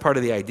that's part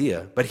of the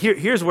idea. But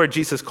here's where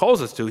Jesus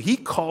calls us to. He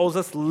calls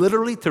us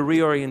literally to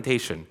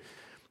reorientation,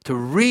 to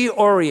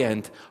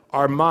reorient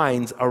our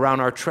minds around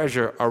our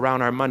treasure,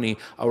 around our money,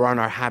 around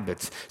our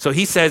habits. So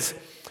he says,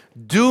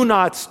 do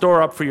not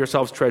store up for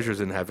yourselves treasures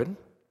in heaven.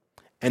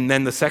 And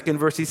then the second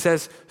verse he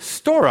says,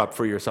 store up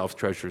for yourselves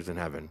treasures in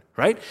heaven,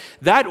 right?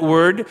 That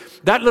word,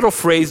 that little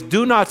phrase,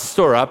 do not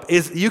store up,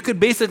 you could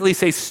basically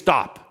say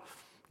stop.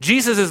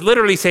 Jesus is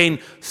literally saying,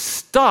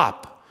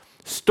 stop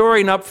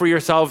storing up for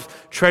yourselves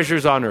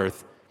treasures on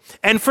earth.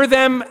 And for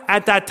them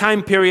at that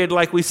time period,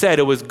 like we said,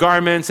 it was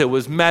garments, it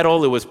was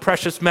metal, it was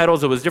precious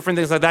metals, it was different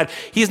things like that.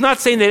 He's not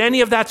saying that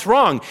any of that's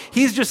wrong.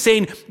 He's just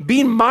saying,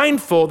 be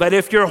mindful that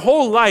if your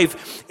whole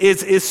life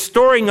is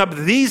storing up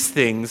these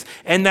things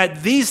and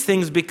that these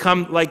things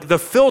become like the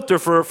filter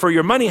for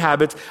your money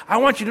habits, I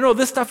want you to know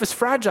this stuff is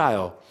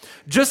fragile.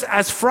 Just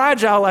as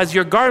fragile as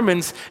your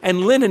garments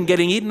and linen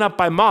getting eaten up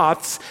by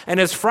moths, and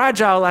as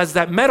fragile as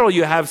that metal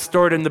you have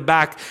stored in the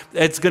back,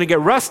 it's going to get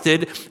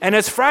rusted, and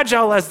as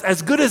fragile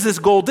as good as this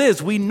gold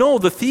is, we know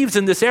the thieves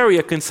in this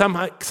area can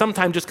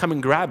sometime just come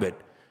and grab it.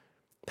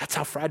 That's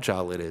how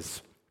fragile it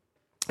is.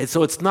 And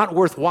so it's not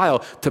worthwhile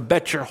to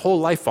bet your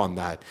whole life on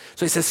that.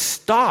 So he says,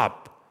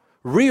 stop,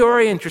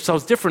 reorient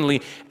yourselves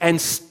differently,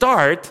 and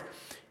start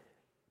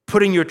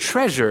putting your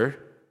treasure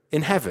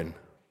in heaven,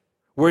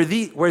 where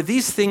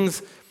these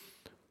things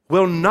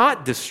will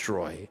not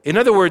destroy. In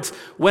other words,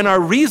 when our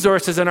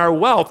resources and our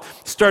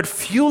wealth start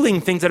fueling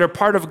things that are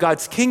part of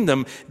God's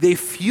kingdom, they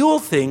fuel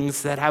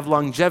things that have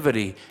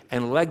longevity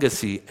and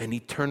legacy and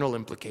eternal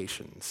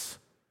implications.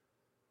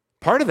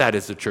 Part of that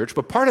is the church,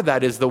 but part of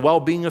that is the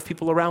well-being of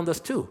people around us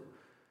too.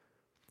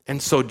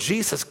 And so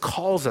Jesus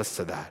calls us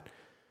to that,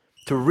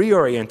 to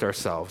reorient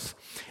ourselves.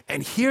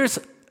 And here's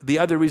the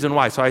other reason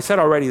why. So I said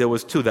already there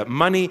was two, that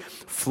money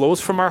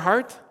flows from our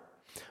heart.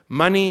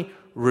 Money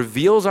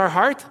reveals our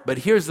heart, but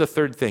here's the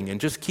third thing,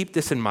 and just keep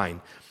this in mind.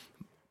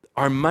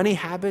 Our money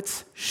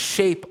habits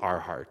shape our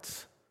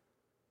hearts.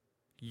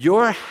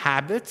 Your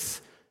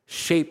habits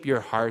shape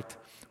your heart,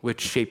 which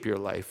shape your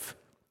life.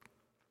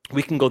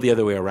 We can go the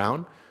other way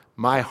around.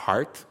 My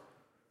heart,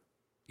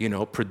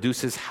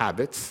 produces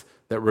habits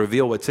that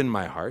reveal what's in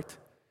my heart,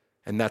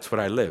 and that's what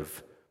I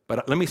live.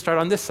 But let me start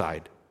on this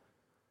side.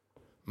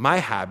 My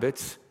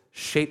habits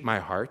shape my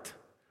heart,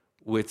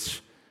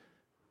 which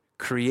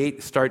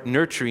start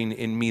nurturing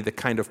in me the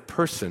kind of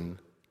person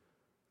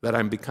that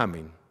I'm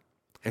becoming.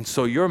 And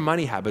so your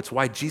money habits,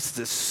 why Jesus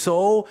is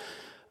so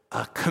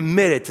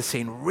committed to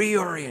saying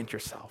reorient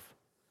yourself,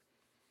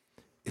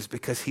 is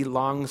because he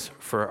longs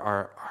for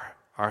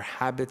our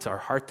habits, our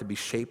heart to be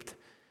shaped.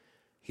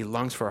 He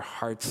longs for our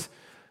hearts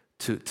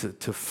to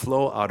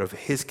flow out of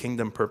his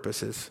kingdom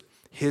purposes,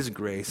 his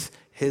grace,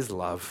 his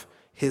love,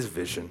 his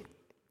vision.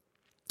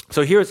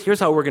 So here's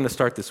how we're going to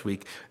start this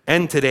week,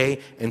 end today,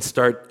 and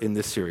start in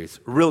this series.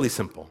 Really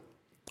simple.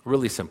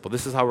 Really simple.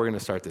 This is how we're going to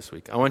start this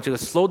week. I want you to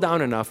slow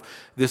down enough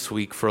this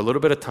week for a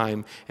little bit of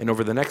time and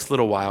over the next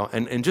little while.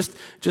 And just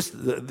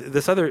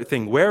this other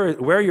thing,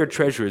 where your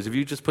treasure is, if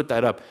you just put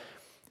that up,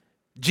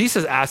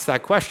 Jesus asks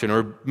that question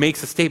or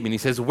makes a statement. He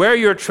says, where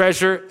your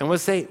treasure, and we'll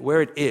say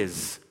where it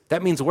is.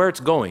 That means where it's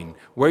going,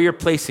 where you're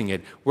placing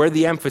it, where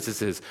the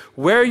emphasis is,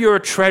 where your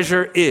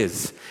treasure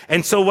is.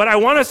 And so what I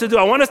want us to do,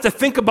 I want us to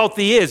think about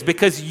the is,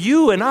 because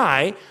you and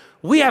I,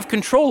 we have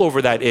control over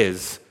that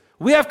is.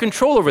 We have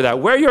control over that.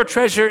 Where your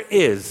treasure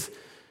is,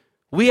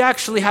 we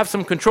actually have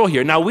some control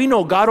here. Now, we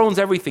know God owns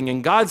everything,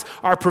 and God's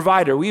our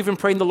provider. We even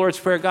pray in the Lord's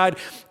Prayer, God,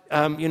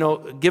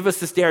 give us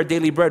this day our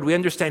daily bread. We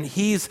understand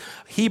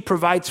He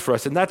provides for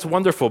us, and that's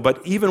wonderful.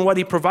 But even what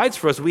He provides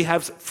for us, we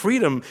have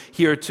freedom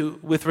here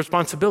with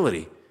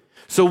responsibility.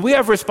 So we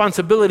have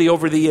responsibility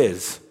over the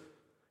is.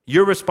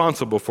 You're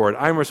responsible for it.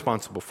 I'm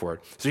responsible for it.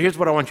 So here's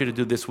what I want you to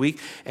do this week.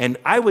 And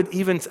I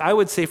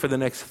would say for the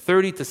next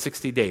 30 to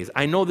 60 days.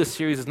 I know this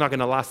series is not going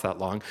to last that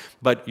long,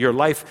 but your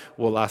life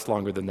will last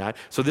longer than that.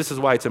 So this is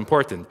why it's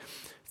important.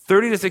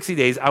 30 to 60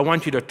 days, I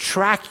want you to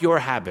track your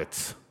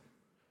habits.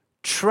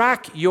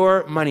 Track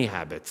your money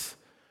habits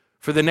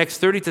for the next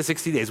 30 to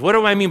 60 days. What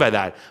do I mean by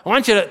that? I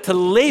want you to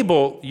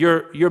label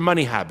your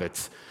money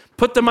habits.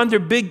 Put them under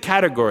big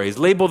categories.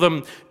 Label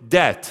them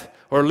debt,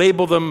 or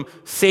label them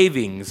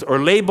savings, or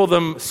label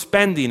them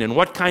spending, and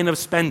what kind of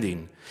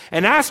spending.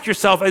 And ask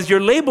yourself, as you're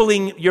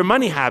labeling your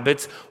money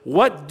habits,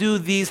 what do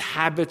these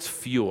habits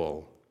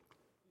fuel?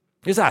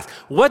 Just ask,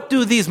 what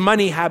do these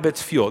money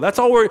habits fuel? That's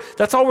all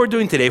we're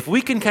doing today. If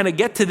we can kind of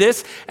get to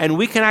this and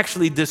we can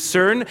actually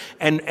discern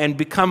and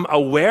become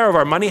aware of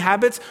our money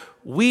habits,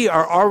 we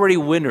are already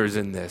winners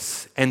in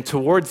this and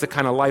towards the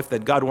kind of life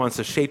that God wants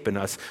to shape in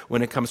us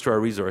when it comes to our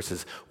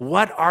resources.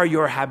 What are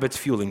your habits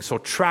fueling? So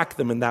track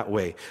them in that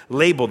way.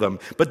 Label them.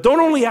 But don't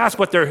only ask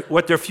what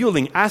they're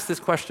fueling. Ask this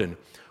question.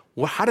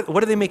 What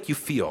do they make you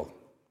feel?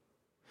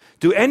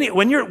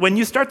 When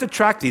you start to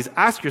track these,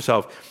 ask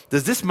yourself,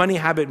 does this money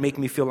habit make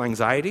me feel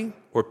anxiety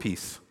or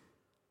peace?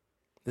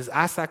 Just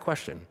ask that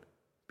question.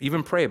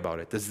 Even pray about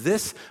it. Does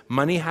this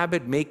money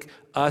habit make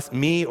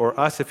me or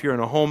us, if you're in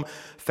a home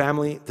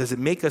family, does it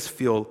make us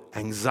feel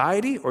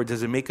anxiety or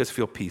does it make us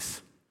feel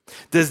peace?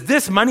 Does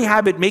this money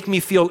habit make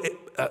me feel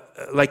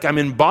like I'm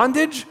in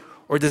bondage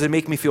or does it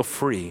make me feel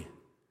free?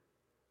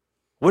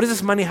 What does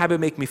this money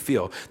habit make me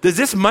feel? Does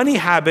this money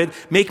habit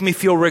make me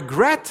feel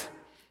regret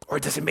or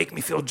does it make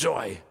me feel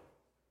joy?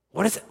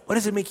 What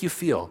does it make you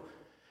feel?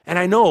 And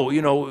I know,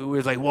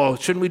 we're like, well,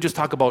 shouldn't we just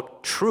talk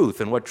about truth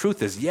and what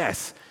truth is?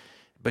 Yes.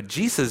 But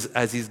Jesus,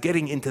 as he's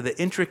getting into the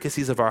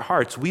intricacies of our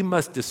hearts, we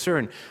must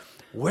discern,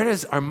 where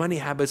does our money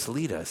habits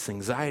lead us?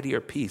 Anxiety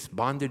or peace?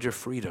 Bondage or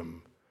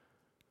freedom?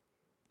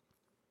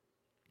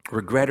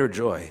 regret or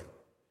joy.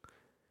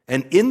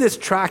 And in this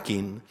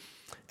tracking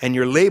and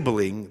your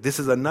labeling, this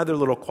is another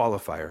little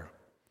qualifier.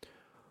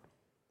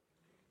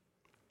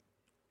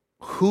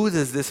 Who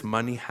does this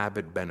money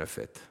habit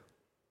benefit?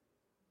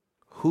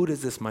 Who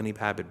does this money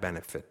habit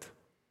benefit?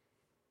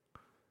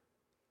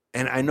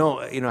 And I know,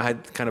 I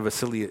had kind of a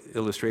silly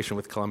illustration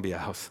with Columbia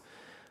House,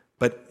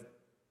 but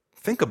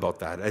think about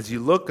that. As you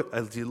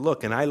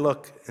look, and I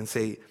look and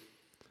say,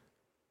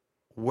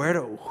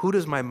 who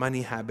does my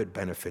money habit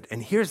benefit?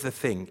 And here's the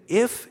thing: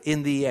 if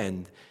in the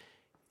end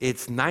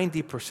it's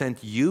 90%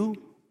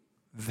 you,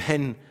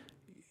 then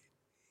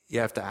you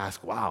have to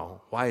ask,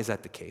 wow, why is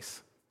that the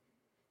case?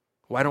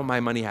 Why don't my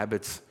money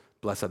habits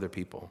bless other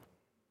people?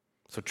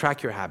 So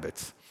track your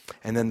habits.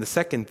 And then the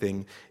second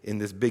thing in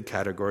this big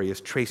category is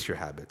trace your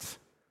habits.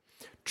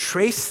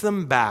 Trace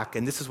them back,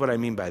 and this is what I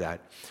mean by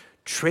that.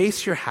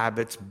 Trace your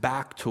habits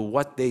back to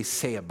what they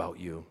say about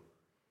you.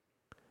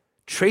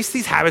 Trace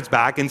these habits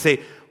back and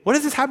say, what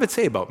does this habit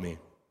say about me?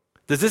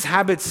 Does this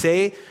habit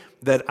say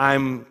that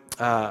I'm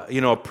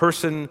a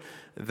person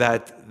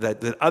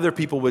that other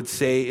people would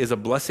say is a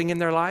blessing in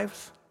their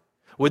lives?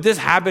 Would this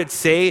habit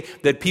say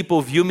that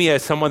people view me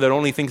as someone that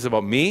only thinks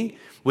about me?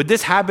 Would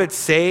this habit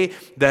say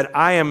that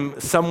I am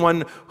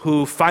someone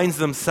who finds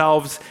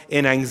themselves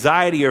in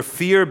anxiety or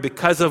fear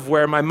because of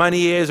where my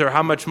money is or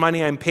how much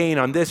money I'm paying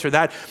on this or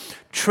that?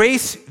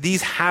 Trace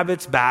these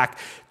habits back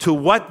to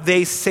what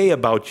they say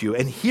about you.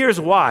 And here's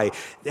why.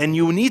 And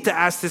you need to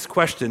ask this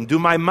question: do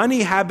my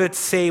money habits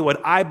say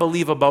what I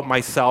believe about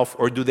myself,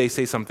 or do they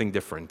say something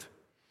different?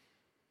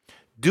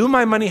 Do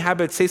my money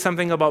habits say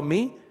something about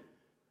me,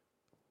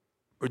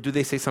 or do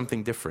they say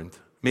something different?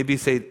 Maybe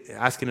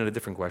asking it a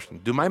different question.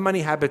 Do my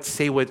money habits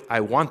say what I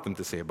want them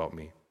to say about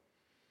me?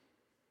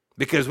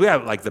 Because we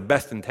have the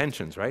best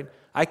intentions, right?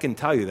 I can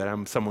tell you that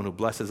I'm someone who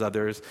blesses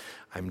others,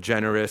 I'm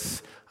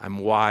generous, I'm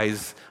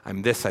wise,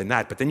 I'm this and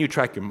that. But then you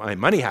track my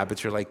money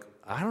habits, you're like,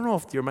 I don't know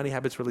if your money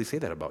habits really say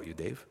that about you,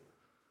 Dave.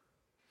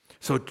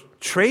 So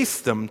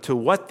trace them to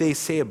what they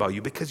say about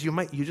you, because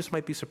you just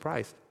might be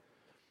surprised.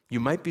 You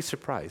might be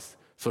surprised.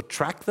 So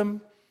track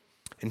them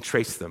and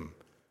trace them.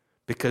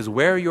 Because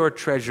where your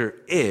treasure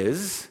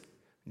is,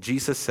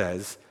 Jesus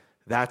says,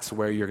 that's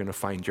where you're going to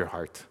find your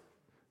heart.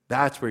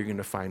 That's where you're going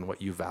to find what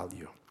you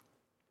value.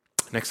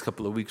 Next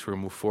couple of weeks, we're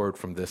going to move forward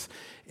from this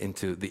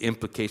into the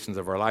implications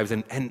of our lives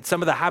and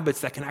some of the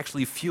habits that can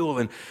actually fuel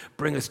and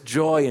bring us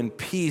joy and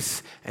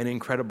peace and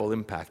incredible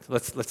impact.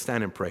 Let's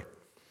stand and pray.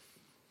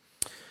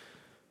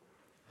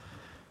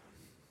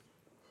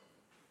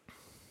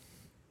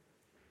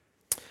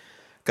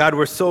 God,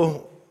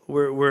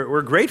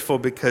 we're grateful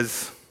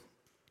because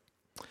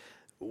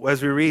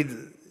as we read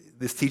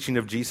this teaching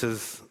of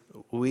Jesus,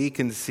 we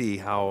can see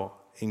how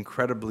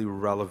incredibly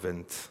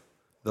relevant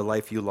the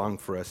life you long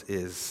for us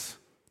is.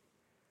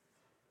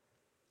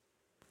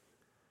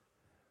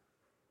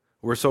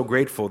 We're so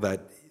grateful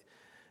that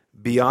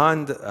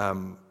beyond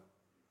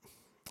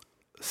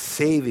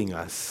saving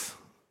us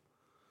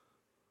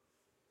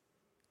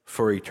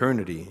for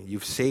eternity,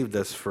 you've saved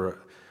us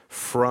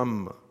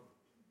from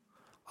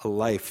a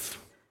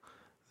life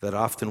that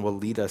often will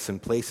lead us in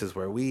places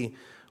where we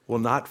will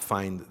not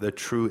find the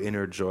true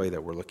inner joy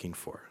that we're looking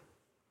for.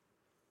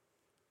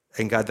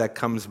 And God, that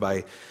comes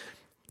by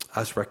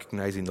us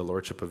recognizing the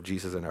lordship of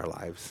Jesus in our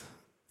lives.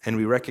 And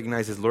we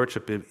recognize his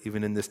lordship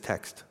even in this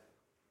text.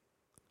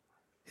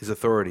 His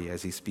authority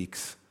as he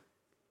speaks.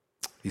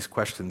 These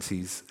questions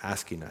he's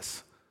asking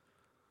us.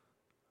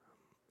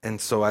 And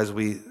so as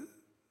we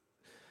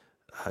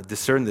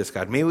discern this,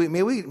 God, may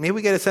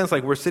we get a sense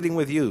like we're sitting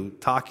with you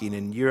talking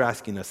and you're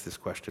asking us this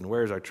question: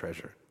 where is our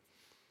treasure?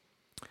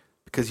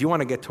 Because you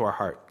want to get to our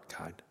heart,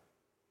 God.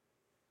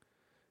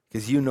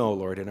 Because you know,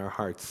 Lord, in our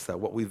hearts that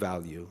what we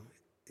value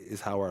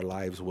is how our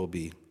lives will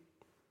be,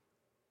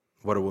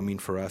 what it will mean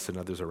for us and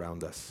others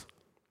around us.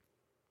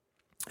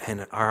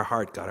 And our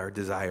heart, God, our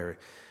desire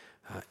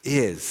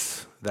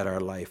is that our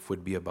life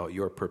would be about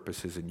your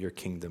purposes and your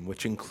kingdom,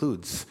 which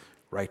includes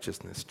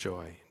righteousness,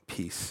 joy,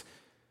 peace,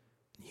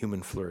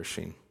 human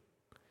flourishing,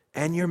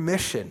 and your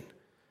mission.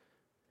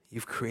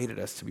 You've created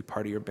us to be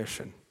part of your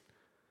mission.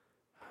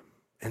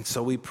 And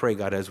so we pray,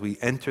 God, as we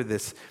enter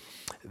this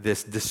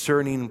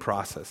discerning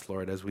process,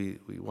 Lord, as we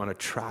want to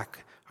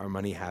track our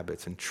money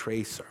habits and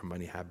trace our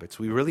money habits,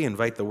 we really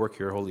invite the work of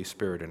your Holy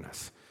Spirit in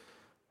us.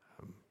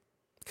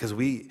 Because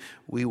we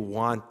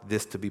want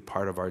this to be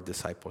part of our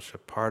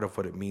discipleship, part of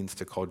what it means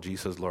to call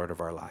Jesus Lord of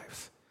our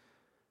lives.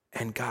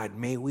 And God,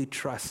 may we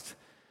trust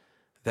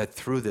that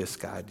through this,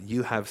 God,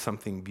 you have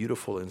something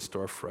beautiful in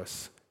store for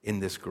us in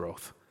this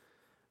growth.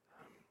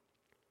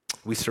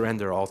 We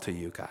surrender all to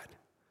you, God,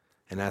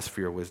 and ask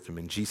for your wisdom.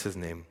 In Jesus'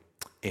 name,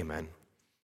 amen.